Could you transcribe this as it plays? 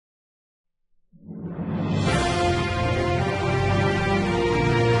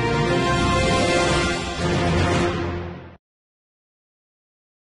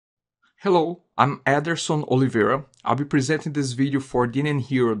Hello, I'm Ederson Oliveira. I'll be presenting this video for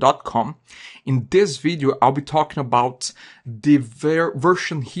DNNHero.com. In this video, I'll be talking about the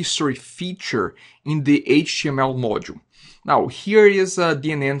version history feature in the HTML module. Now, here is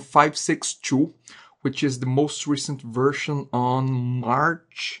DNN 562, which is the most recent version on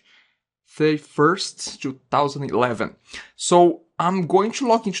March 31st, 2011. So I'm going to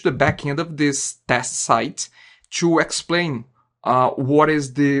log into the backend of this test site to explain what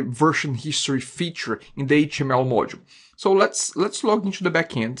is the version history feature in the HTML module. So let's log into the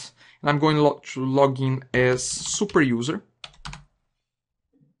backend, and I'm going to log in as super user.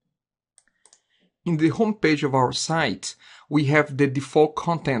 In the homepage of our site, we have the default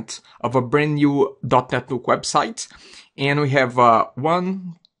content of a brand new .NET Nuke website, and we have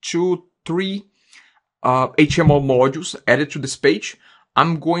 1, 2, 3 HTML modules added to this page.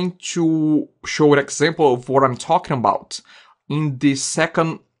 I'm going to show an example of what I'm talking about in the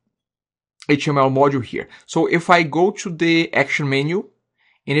second HTML module here. So if I go to the action menu,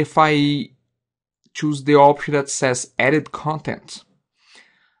 and if I choose the option that says edit content,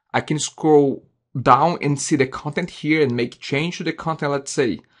 I can scroll down and see the content here and make change to the content. Let's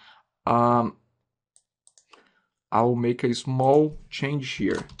say I'll make a small change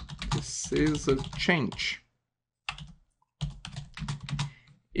here. This is a change.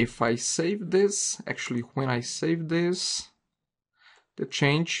 If I save this, actually when I save this, the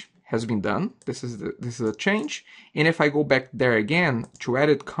change has been done. This is a change. And if I go back there again to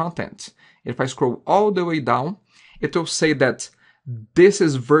edit content, if I scroll all the way down, it will say that this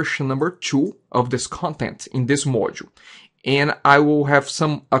is version number 2 of this content in this module. And I will have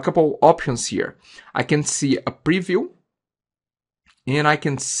a couple options here. I can see a preview, and I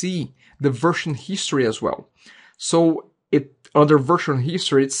can see the version history as well. So under version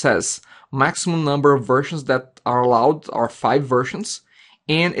history, it says maximum number of versions that are allowed are 5 versions.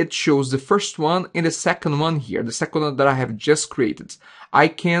 And it shows the first one and the second one here, the second one that I have just created. I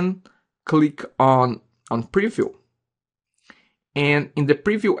can click on preview. And in the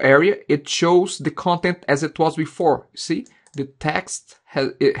preview area, it shows the content as it was before. See, the text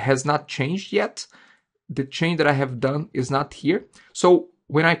has not changed yet. The change that I have done is not here. So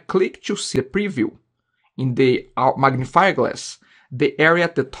when I click to see the preview in the magnifier glass, the area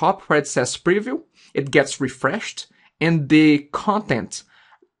at the top where it says preview, it gets refreshed, and the content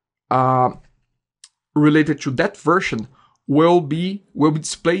related to that version will be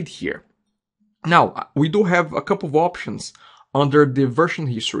displayed here. Now, we do have a couple of options under the version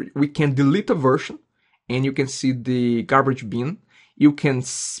history. We can delete a version, and you can see the garbage bin. You can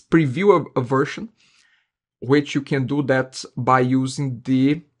preview a version, which you can do that by using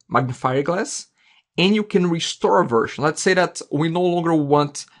the magnifier glass, and you can restore a version. Let's say that we no longer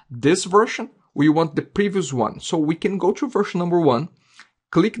want this version, we want the previous one. So we can go to version number 1,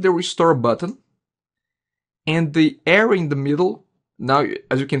 click the restore button, and the area in the middle, now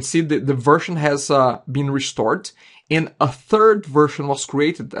as you can see, the version has been restored, and a third version was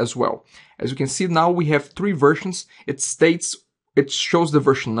created as well. As you can see, now we have 3 versions. It shows the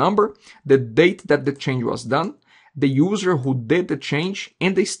version number, the date that the change was done, the user who did the change,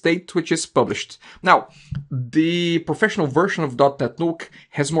 and the state which is published. Now, the professional version of .NET Nuke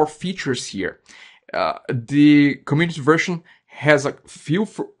has more features here. The community version has a few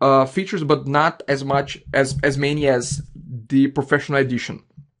features, but not as many as the professional edition.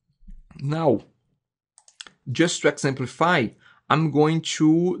 Now, just to exemplify, I'm going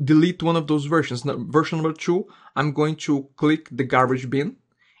to delete one of those versions. Now, version number 2, I'm going to click the garbage bin.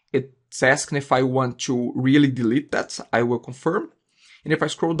 It's asking if I want to really delete that. I will confirm. And if I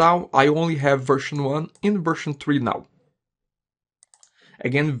scroll down, I only have version 1 and version 3 now.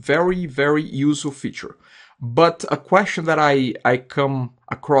 Again, very, very useful feature. But a question that I come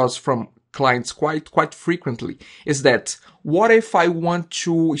across from clients quite frequently is that, what if I want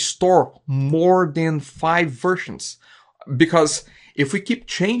to store more than 5 versions? Because if we keep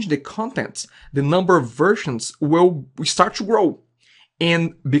changing the content, the number of versions will start to grow.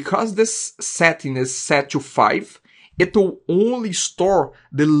 And because this setting is set to 5, it will only store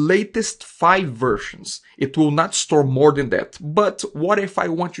the latest 5 versions. It will not store more than that. But what if I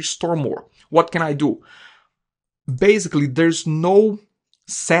want to store more? What can I do? Basically, there's no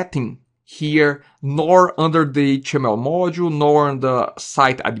setting here, nor under the HTML module, nor on the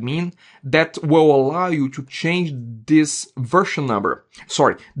site admin, that will allow you to change this version number.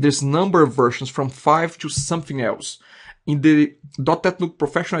 Sorry, this number of versions from 5 to something else. In the .NET Nuke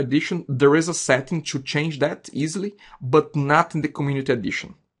Professional Edition, there is a setting to change that easily, but not in the Community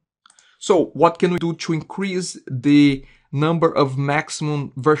Edition. So what can we do to increase the number of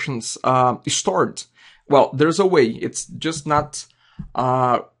maximum versions stored? Well, there's a way. It's just not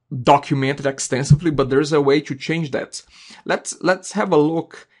documented extensively, but there's a way to change that. Let's have a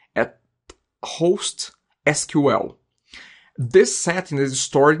look at host SQL. This setting is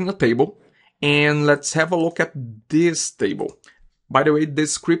stored in a table, and let's have a look at this table. By the way,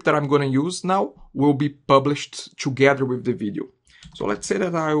 this script that I'm going to use now will be published together with the video. So let's say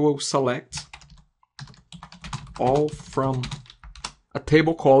that I will select all from a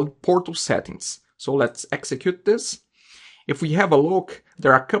table called portal settings. So let's execute this. If we have a look,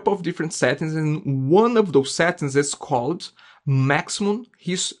 there are a couple of different settings, and one of those settings is called maximum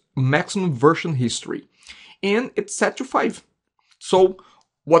version history, and it's set to 5. So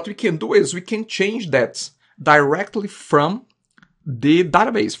what we can do is we can change that directly from the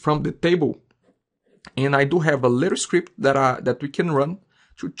database, from the table. And I do have a little script that we can run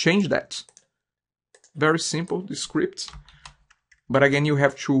to change that. Very simple, the script. But again, you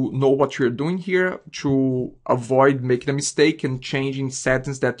have to know what you're doing here to avoid making a mistake and changing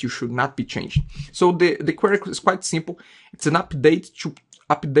settings that you should not be changing. So the query is quite simple. It's an update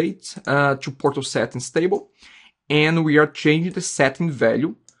to portal settings table, and we are changing the setting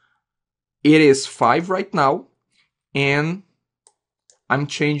value. It is 5 right now, and I'm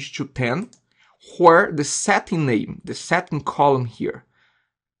changed to 10, where the setting name, the setting column here,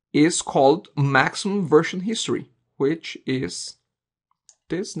 is called maximum version history, which is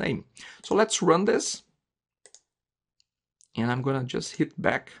this name. So let's run this, and I'm gonna just hit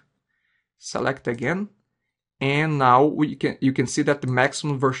back, select again, and now you can see that the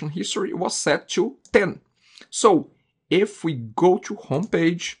maximum version history was set to 10. So if we go to home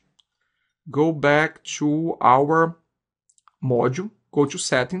page, go back to our module, go to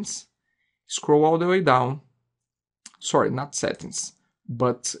settings, scroll all the way down, sorry, not settings,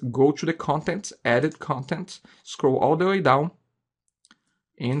 but go to the content, edit content, scroll all the way down,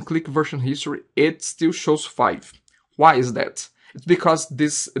 and click version history. It still shows 5. Why is that? It's because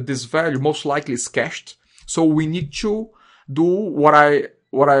this value most likely is cached. So we need to do what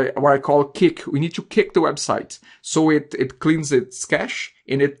I call kick. We need to kick the website so it cleans its cache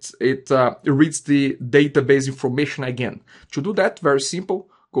and it reads the database information again. To do that, very simple.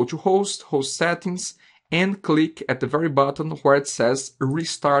 Go to host settings, and click at the very bottom where it says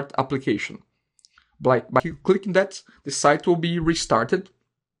restart application. By clicking that, the site will be restarted.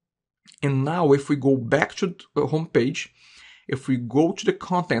 And now if we go back to the home page, if we go to the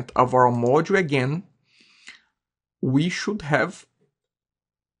content of our module again, we should have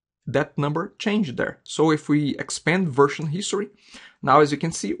that number changed there. So if we expand version history, now as you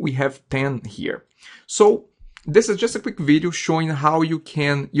can see, we have 10 here. So this is just a quick video showing how you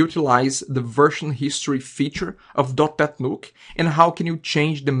can utilize the version history feature of .NET Nuke and how can you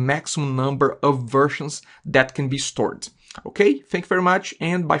change the maximum number of versions that can be stored. Okay, thank you very much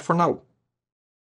and bye for now.